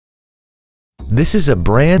This is a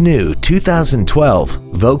brand new 2012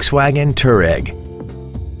 Volkswagen Touareg.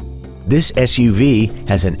 This SUV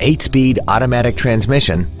has an 8-speed automatic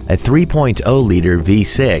transmission, a 3.0-liter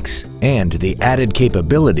V6, and the added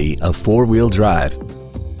capability of 4-wheel drive.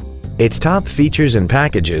 Its top features and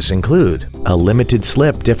packages include a limited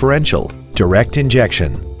slip differential, direct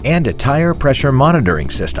injection, and a tire pressure monitoring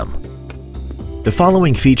system. The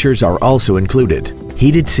following features are also included: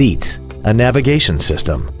 heated seats, a navigation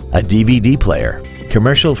system, a DVD player,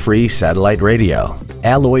 commercial-free satellite radio,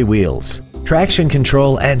 alloy wheels, traction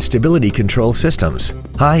control and stability control systems,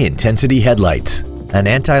 high-intensity headlights, an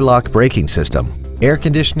anti-lock braking system, air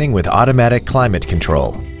conditioning with automatic climate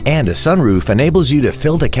control, and a sunroof enables you to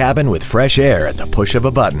fill the cabin with fresh air at the push of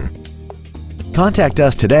a button. Contact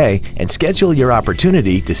us today and schedule your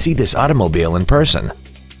opportunity to see this automobile in person.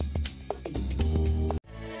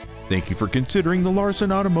 Thank you for considering the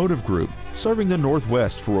Larson Automotive Group, serving the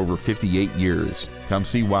Northwest for over 58 years. Come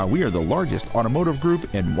see why we are the largest automotive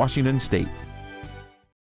group in Washington State.